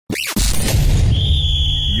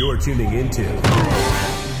You're tuning into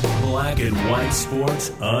Black and White Sports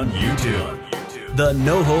on YouTube. The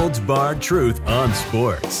no-holds-barred truth on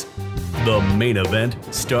sports. The main event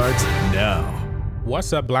starts now.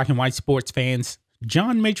 What's up, Black and White Sports fans?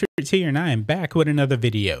 John Matrix here, and I am back with another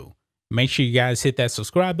video. Make sure you guys hit that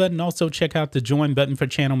subscribe button. Also, check out the join button for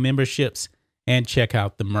channel memberships and check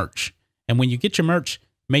out the merch. And when you get your merch,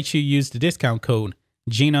 make sure you use the discount code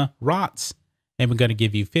GinaRots, and we're going to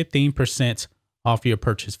give you 15% off your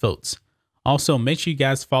purchase votes. Also, make sure you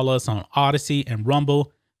guys follow us on Odysee and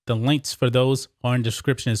Rumble. The links for those are in the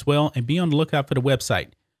description as well. And be on the lookout for the website.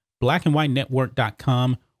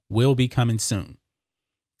 blackandwhitenetwork.com will be coming soon.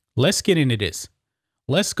 Let's get into this.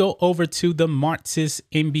 Let's go over to the Marxist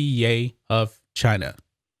NBA of China.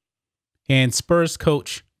 And Spurs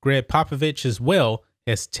coach Gregg Popovich, as well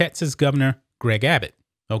as Texas Governor Greg Abbott.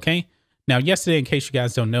 Okay. Now, yesterday, in case you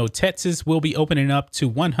guys don't know, Texas will be opening up to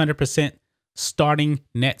 100% starting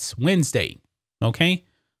next Wednesday. Okay.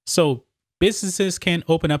 So businesses can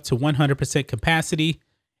open up to 100% capacity,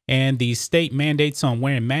 and the state mandates on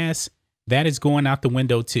wearing masks, that is going out the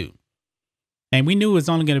window too. And we knew it was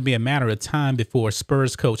only going to be a matter of time before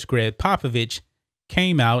Spurs coach Gregg Popovich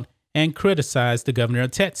came out and criticized the governor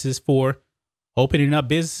of Texas for opening up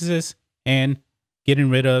businesses and getting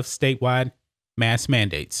rid of statewide mask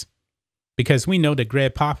mandates. Because we know that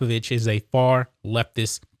Gregg Popovich is a far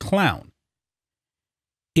leftist clown.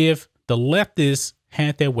 If the leftists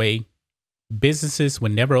had their way, businesses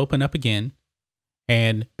would never open up again,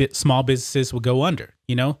 and small businesses would go under,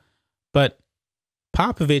 you know. But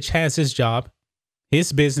Popovich has his job.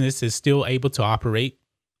 His business is still able to operate,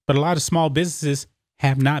 but a lot of small businesses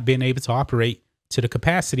have not been able to operate to the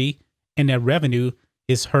capacity, and their revenue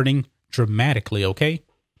is hurting dramatically, okay?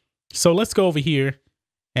 So let's go over here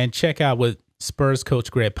and check out what Spurs coach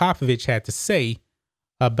Gregg Popovich had to say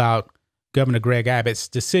about Governor Greg Abbott's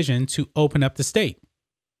decision to open up the state.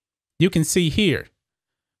 You can see here,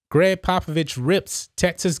 Gregg Popovich rips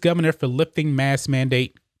Texas governor for lifting mask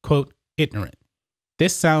mandate, quote, ignorant.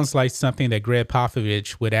 This sounds like something that Gregg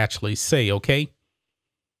Popovich would actually say, okay?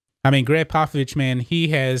 I mean, Gregg Popovich, man, he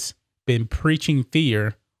has been preaching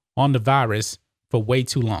fear on the virus for way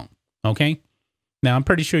too long, okay? Now, I'm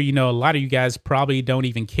pretty sure, you know, a lot of you guys probably don't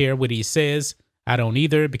even care what he says. I don't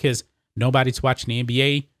either, because nobody's watching the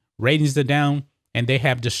NBA. Ratings are down, and they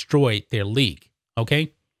have destroyed their league,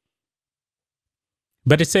 okay?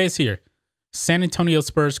 But it says here, San Antonio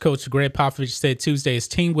Spurs coach Gregg Popovich said Tuesday his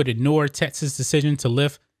team would ignore Texas' decision to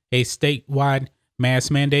lift a statewide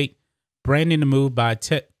mask mandate, branding the move by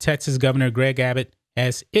Texas Governor Greg Abbott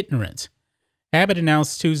as ignorant. Abbott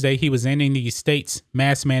announced Tuesday he was ending the state's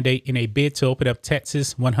mask mandate in a bid to open up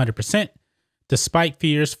Texas 100%, despite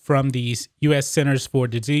fears from the U.S. Centers for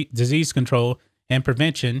Disease Control and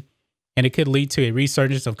Prevention, and it could lead to a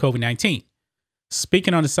resurgence of COVID-19.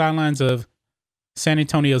 Speaking on the sidelines of San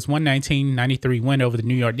Antonio's 119-93 win over the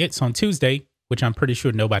New York Knicks on Tuesday, which I'm pretty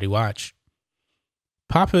sure nobody watched,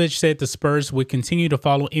 Popovich said the Spurs would continue to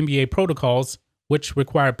follow NBA protocols, which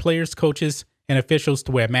require players, coaches, and officials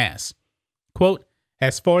to wear masks. Quote,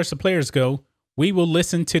 as far as the players go, we will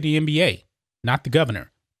listen to the NBA, not the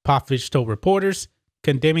governor, Popovich told reporters,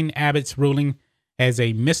 condemning Abbott's ruling as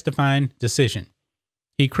a mystifying decision.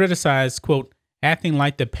 He criticized, quote, acting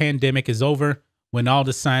like the pandemic is over when all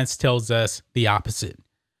the science tells us the opposite.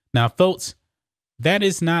 Now, folks, that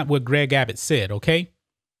is not what Greg Abbott said, okay?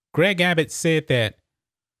 Greg Abbott said that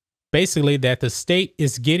basically that the state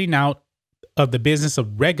is getting out of the business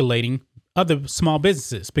of regulating other small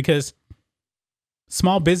businesses, because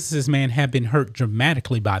small businesses, man, have been hurt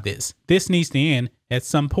dramatically by this. This needs to end at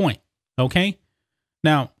some point, okay?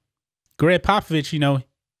 Now, Gregg Popovich, you know,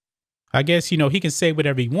 I guess, you know, he can say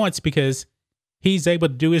whatever he wants because he's able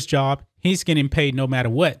to do his job. He's getting paid no matter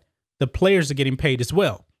what. The players are getting paid as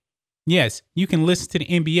well. Yes, you can listen to the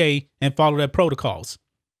NBA and follow their protocols.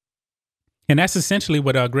 And that's essentially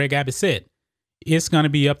what Greg Abbott said. It's going to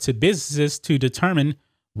be up to businesses to determine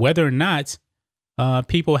whether or not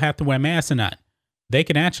people have to wear masks or not. They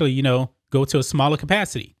can actually, you know, go to a smaller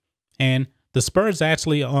capacity. And the Spurs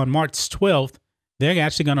actually on March 12th, they're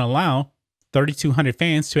actually going to allow 3,200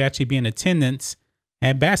 fans to actually be in attendance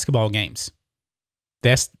at basketball games.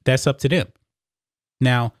 That's up to them.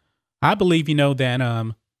 Now, I believe, you know, that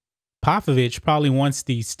Popovich probably wants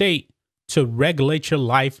the state to regulate your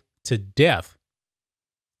life to death.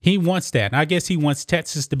 He wants that. I guess he wants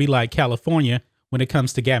Texas to be like California when it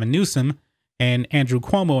comes to Gavin Newsom and Andrew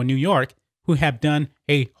Cuomo in New York, who have done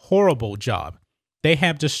a horrible job. They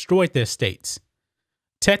have destroyed their states.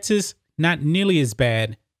 Texas, not nearly as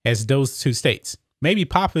bad as those two states. Maybe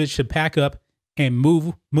Popovich should pack up and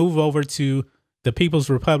move over to the People's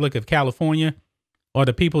Republic of California or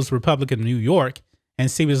the People's Republic of New York and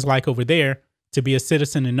see what it's like over there to be a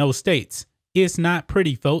citizen in those states. It's not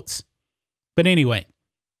pretty, folks. But anyway,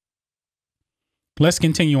 let's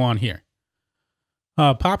continue on here.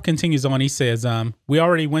 Pop continues on. He says, we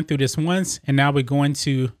already went through this once, and now we're going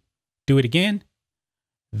to do it again.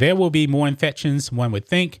 There will be more infections, one would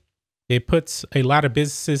think. It puts a lot of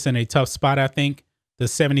businesses in a tough spot, I think, the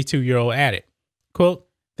 72-year-old added. Quote,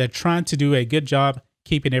 they're trying to do a good job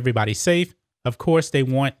keeping everybody safe. Of course, they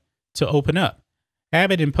want to open up.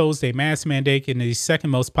 Abbott imposed a mask mandate in the second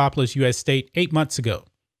most populous U.S. state 8 months ago.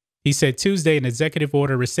 He said Tuesday an executive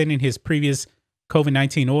order rescinding his previous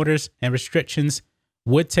COVID-19 orders and restrictions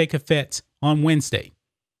would take effect on Wednesday.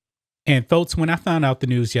 And folks, when I found out the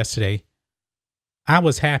news yesterday, I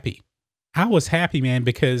was happy. I was happy, man,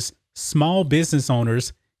 because small business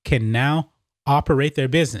owners can now operate their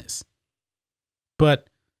business. But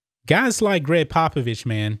guys like Gregg Popovich,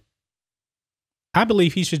 man, I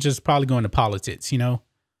believe he should just probably go into politics, you know.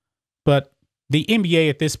 But the NBA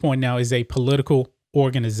at this point now is a political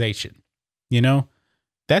organization, you know.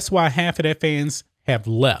 That's why half of their fans have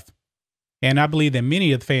left. And I believe that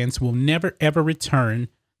many of the fans will never, ever return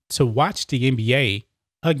to watch the NBA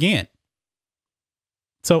again.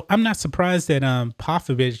 So I'm not surprised that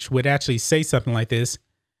Popovich would actually say something like this.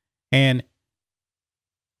 And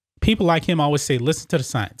people like him always say, listen to the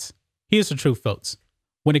science. Here's the truth, folks.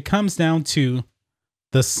 When it comes down to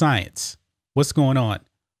the science, what's going on?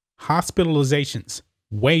 Hospitalizations,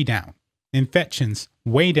 way down. Infections,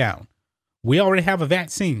 way down. We already have a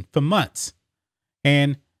vaccine for months.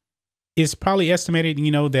 And it's probably estimated,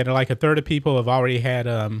 you know, that like a third of people have already had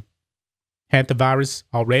the virus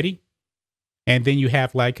already. And then you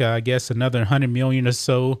have like, I guess, another 100 million or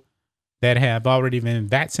so that have already been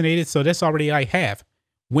vaccinated. So that's already like half.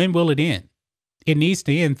 When will it end? It needs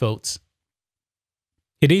to end, folks.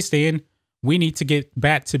 It needs to end. We need to get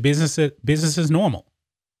back to business as normal.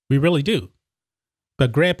 We really do.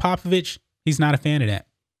 But Gregg Popovich, he's not a fan of that.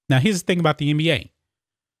 Now, here's the thing about the NBA.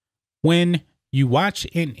 When you watch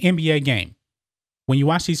an NBA game, when you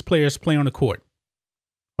watch these players play on the court,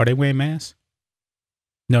 are they wearing masks?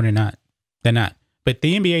 No, they're not. They're not. But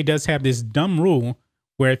the NBA does have this dumb rule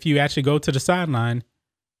where if you actually go to the sideline,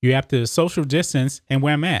 you have to social distance and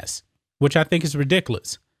wear a mask, which I think is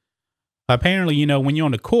ridiculous. Apparently, you know, when you're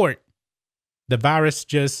on the court, the virus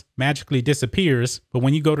just magically disappears. But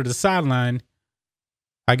when you go to the sideline,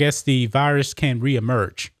 I guess the virus can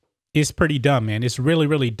reemerge. It's pretty dumb, man. It's really,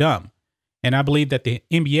 really dumb. And I believe that the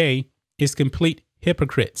NBA is complete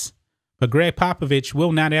hypocrites. But Gregg Popovich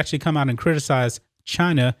will not actually come out and criticize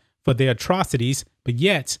China for their atrocities, but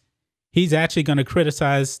yet he's actually going to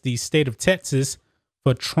criticize the state of Texas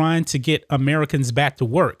for trying to get Americans back to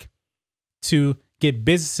work, to get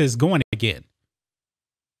businesses going again.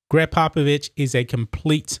 Gregg Popovich is a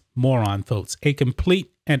complete moron, folks. A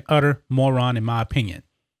complete and utter moron, in my opinion.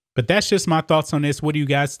 But that's just my thoughts on this. What do you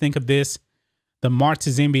guys think of this? The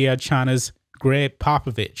Marxist NBA of China's Gregg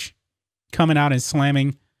Popovich coming out and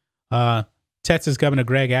slamming Texas Governor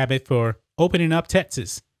Greg Abbott for opening up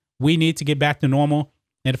Texas. We need to get back to normal.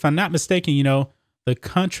 And if I'm not mistaken, you know, the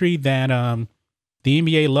country that the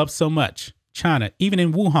NBA loves so much, China, even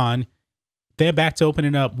in Wuhan, they're back to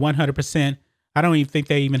opening up 100%. I don't even think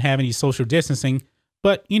they even have any social distancing.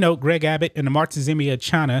 But, you know, Greg Abbott and the Marxist NBA of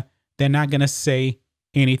China, they're not going to say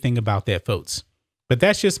anything about that, folks. But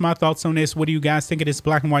that's just my thoughts on this. What do you guys think of this,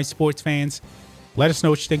 Black and White Sports fans? Let us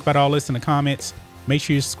know what you think about all this in the comments. Make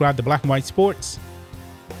sure you subscribe to Black and White Sports,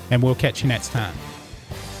 and we'll catch you next time.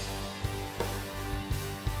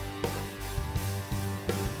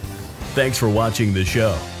 Thanks for watching the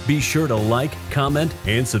show. Be sure to like, comment,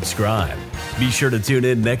 and subscribe. Be sure to tune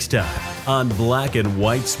in next time on Black and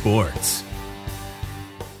White Sports.